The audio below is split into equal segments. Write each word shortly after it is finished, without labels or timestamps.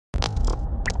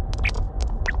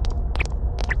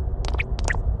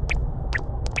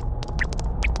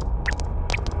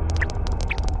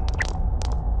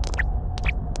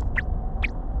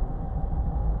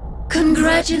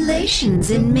Congratulations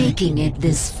in making it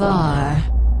this far.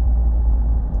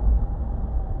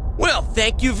 Well,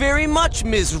 thank you very much,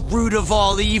 Ms. Root of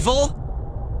all evil.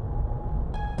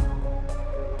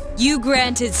 You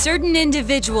granted certain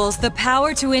individuals the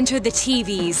power to enter the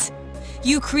TVs.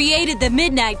 You created the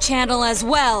Midnight Channel as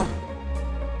well.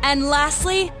 And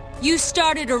lastly, you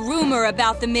started a rumor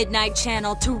about the Midnight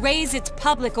Channel to raise its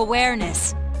public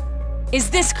awareness.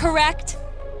 Is this correct?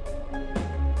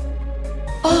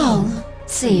 All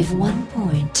save one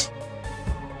point.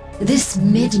 This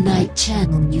Midnight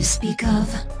Channel you speak of,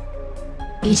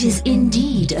 it is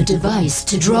indeed a device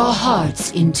to draw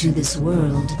hearts into this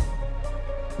world.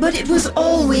 But it was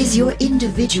always your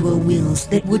individual wills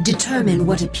that would determine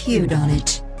what appeared on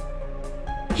it.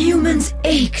 Humans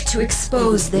ache to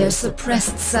expose their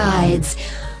suppressed sides,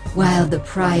 while the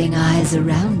prying eyes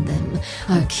around them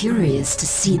are curious to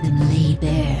see them lay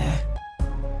bare.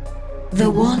 The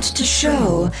want to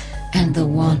show and the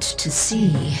want to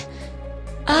see.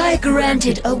 I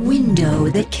granted a window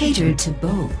that catered to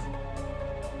both.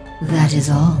 That is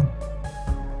all.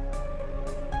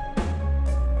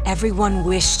 Everyone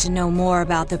wished to know more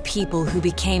about the people who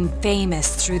became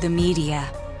famous through the media.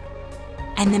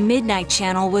 And the Midnight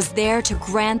Channel was there to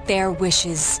grant their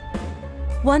wishes.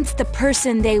 Once the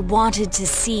person they wanted to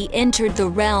see entered the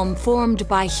realm formed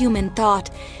by human thought,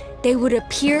 they would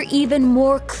appear even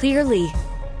more clearly.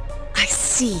 I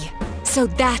see. So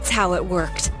that's how it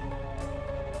worked.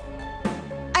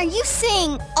 Are you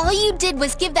saying all you did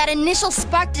was give that initial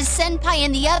spark to Senpai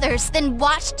and the others, then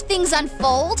watched things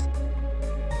unfold?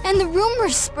 And the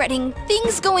rumors spreading,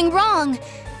 things going wrong.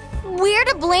 We're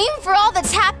to blame for all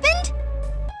that's happened?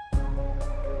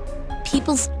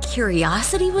 People's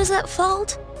curiosity was at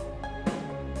fault?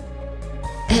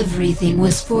 Everything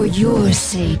was for your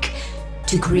sake,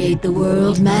 to create the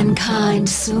world mankind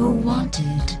so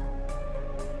wanted.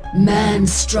 Man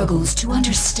struggles to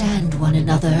understand one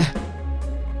another.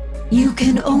 You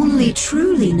can only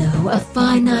truly know a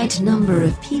finite number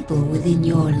of people within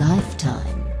your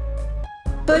lifetime.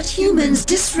 But humans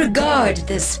disregard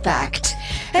this fact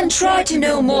and try to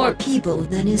know more people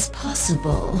than is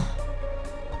possible.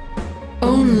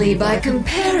 Only by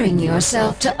comparing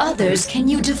yourself to others can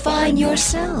you define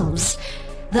yourselves.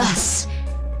 Thus,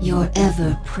 your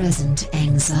ever-present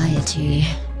anxiety.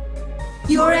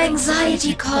 Your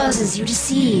anxiety causes you to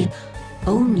see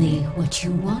only what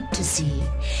you want to see,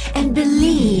 and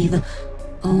believe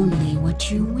only what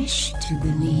you wish to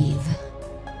believe.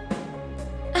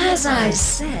 As I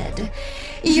said,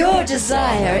 your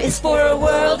desire is for a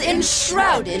world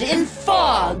enshrouded in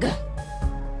fog.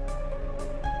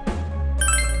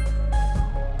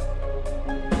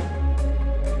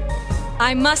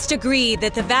 I must agree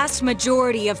that the vast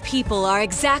majority of people are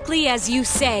exactly as you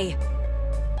say.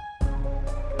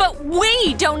 But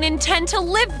we don't intend to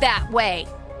live that way!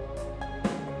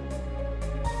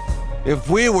 If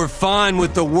we were fine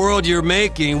with the world you're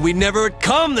making, we'd never have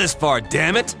come this far,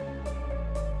 damn it!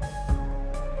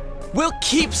 We'll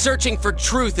keep searching for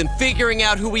truth and figuring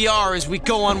out who we are as we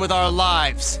go on with our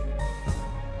lives.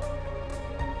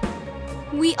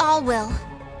 We all will.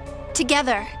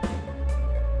 Together.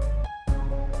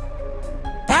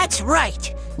 That's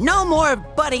right. No more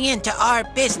butting into our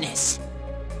business.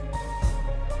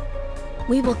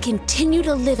 We will continue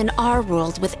to live in our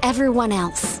world with everyone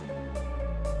else.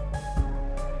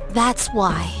 That's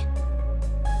why.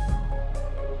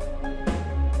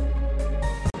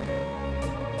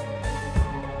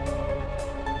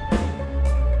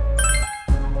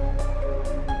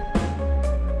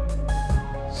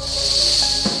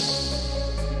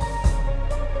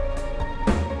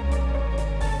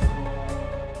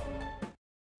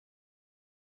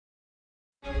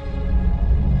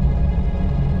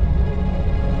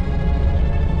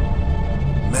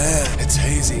 Man, it's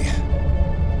hazy.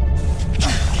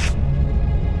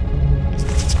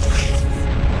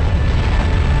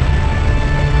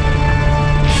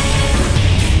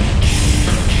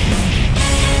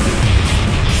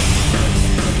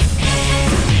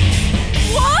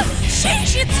 What?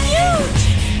 Sheesh, it's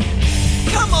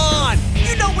huge! Come on!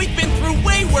 You know we've been through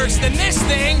way worse than this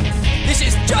thing! This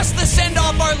is just the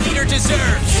send-off our leader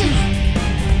deserves!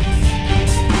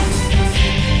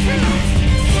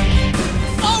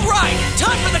 All right,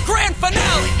 time for the grand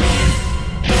finale!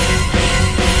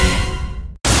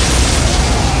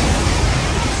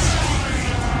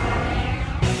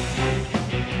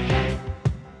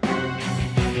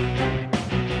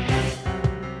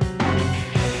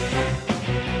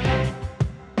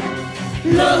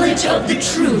 Knowledge of the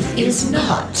truth is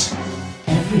not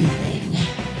everything.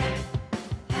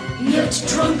 Yet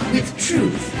drunk with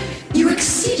truth, You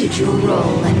exceeded your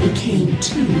role and became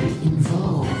too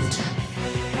involved.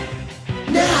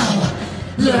 Now,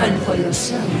 learn for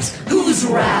yourselves whose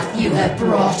wrath you have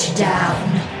brought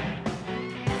down.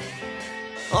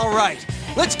 All right,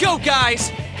 let's go,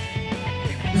 guys!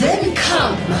 Then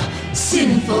come,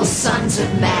 sinful sons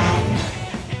of man.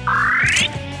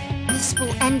 This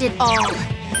will end it all.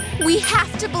 We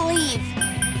have to believe.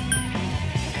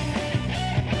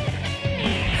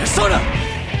 Persona!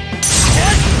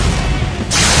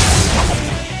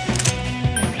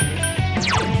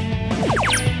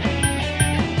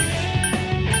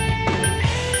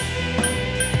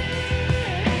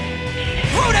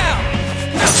 Throw down!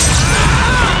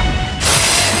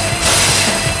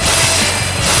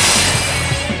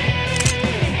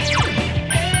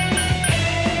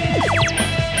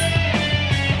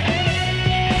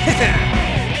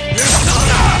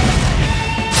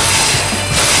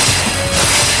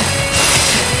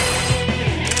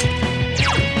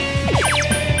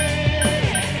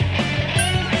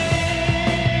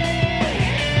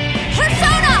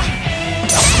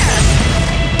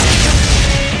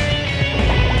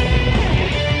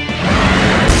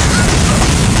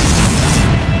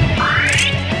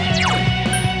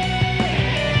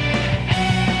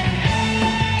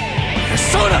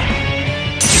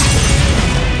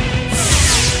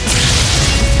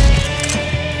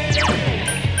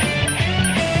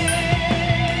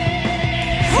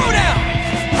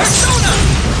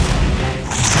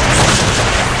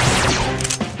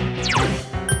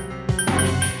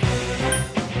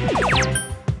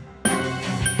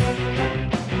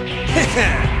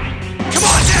 Come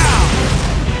on now!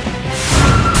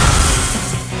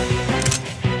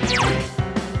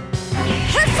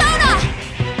 Persona!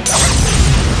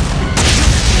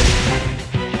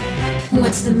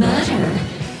 What's the matter?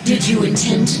 Did you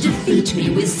intend to defeat me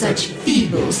with such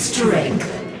feeble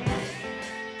strength?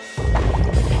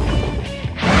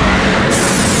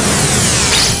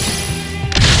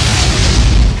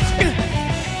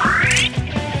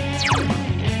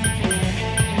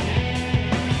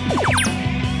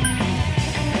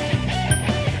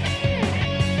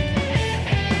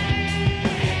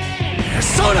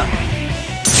 Persona!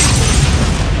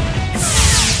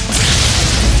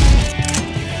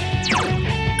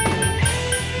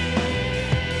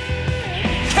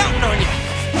 Counting on you!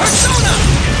 Persona!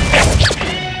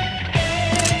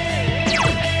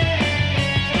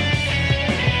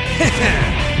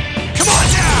 Come on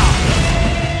now!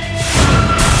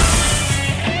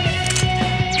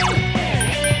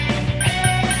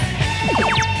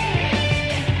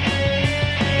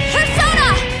 Persona!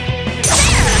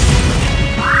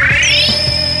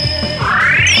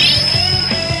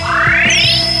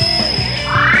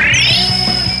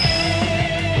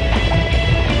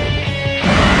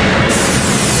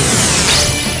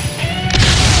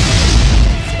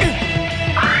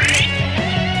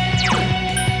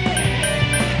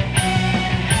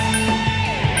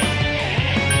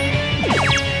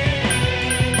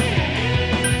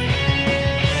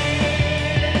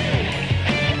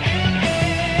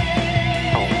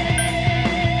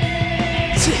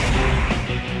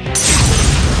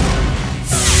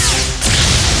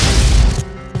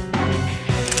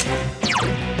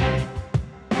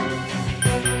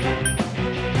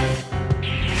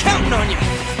 Counting on you!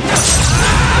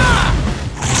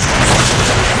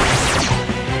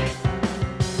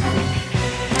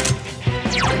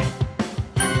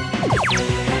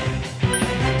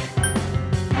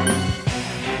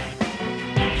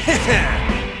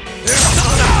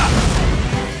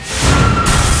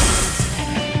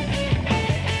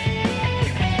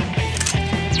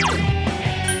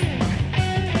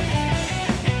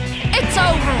 It's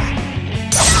over!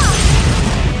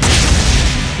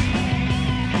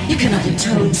 You cannot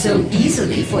atone so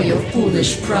easily for your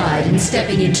foolish pride in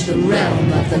stepping into the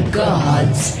realm of the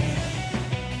gods.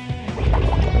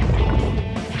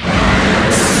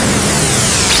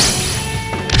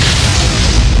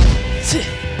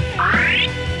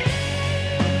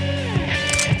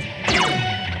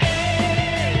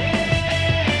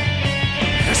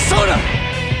 Persona!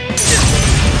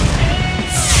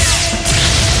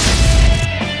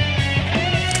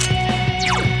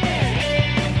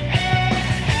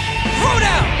 Throw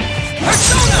down!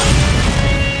 Persona!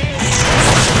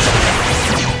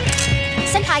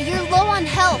 Senpai, you're low on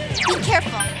health. Be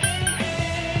careful.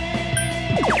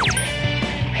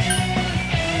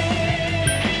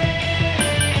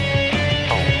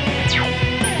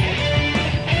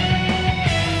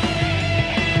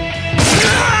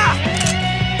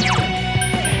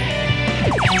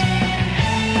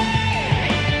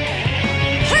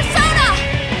 Persona!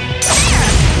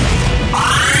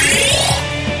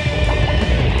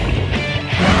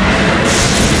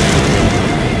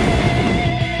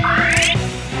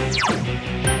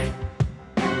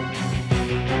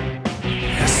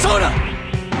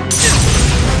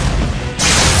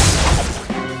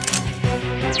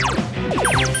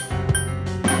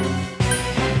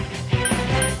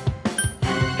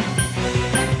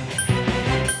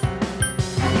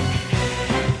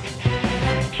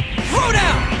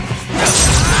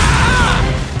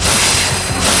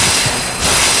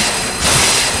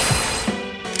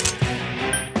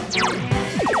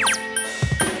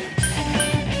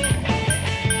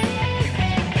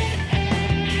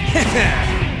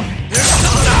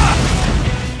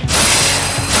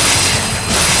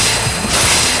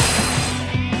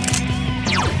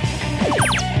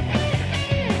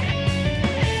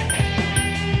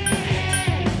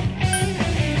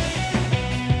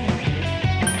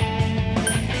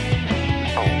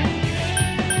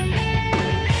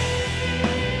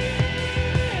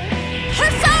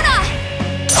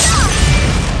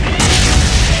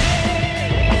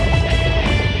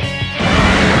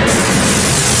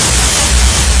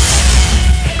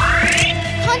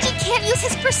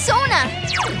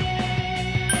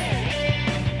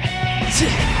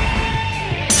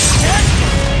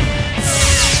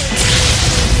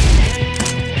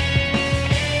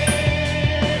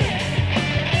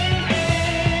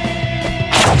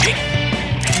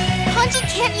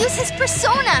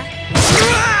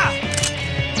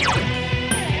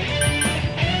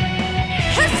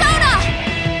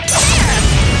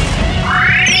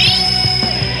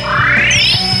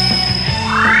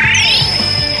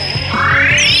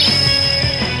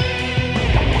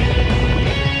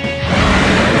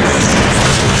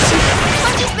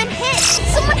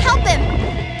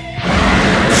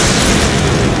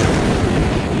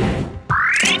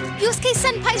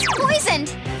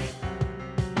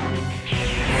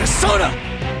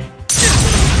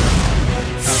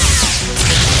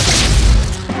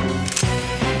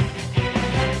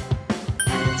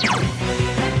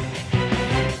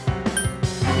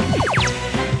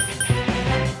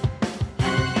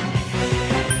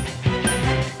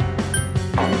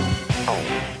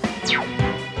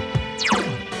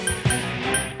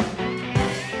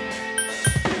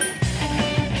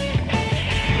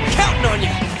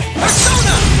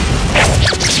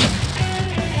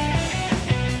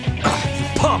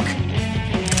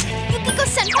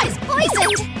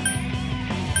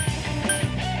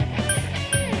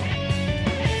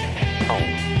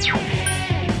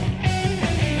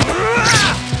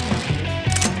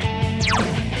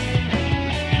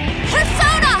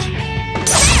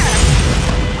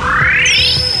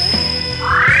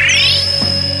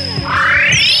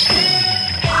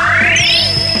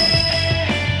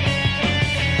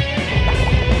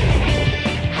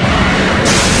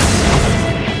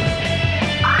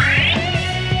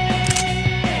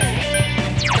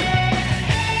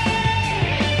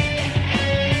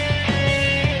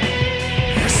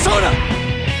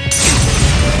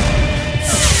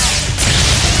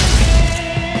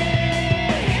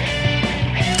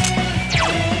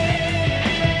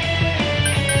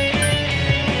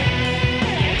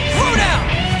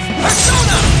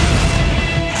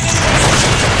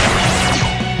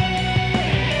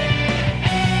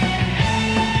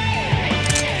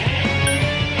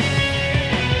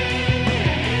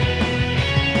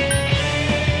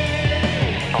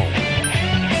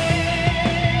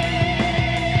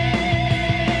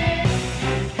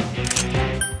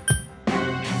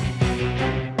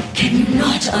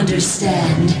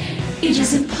 Understand, it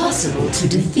is impossible to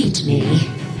defeat me.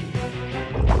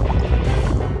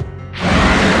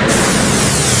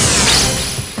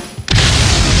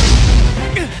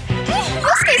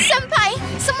 Yosuke-senpai!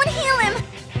 Someone heal him!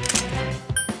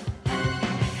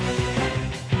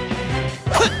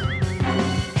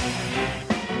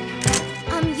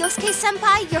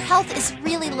 Yosuke-senpai, your health is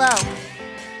really low.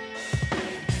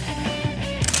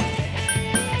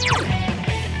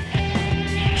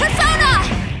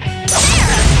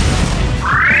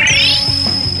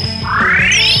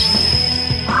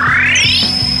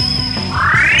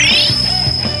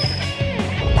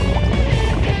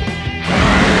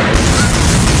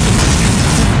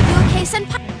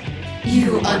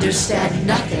 You understand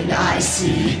nothing, I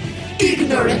see.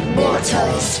 Ignorant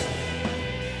mortals!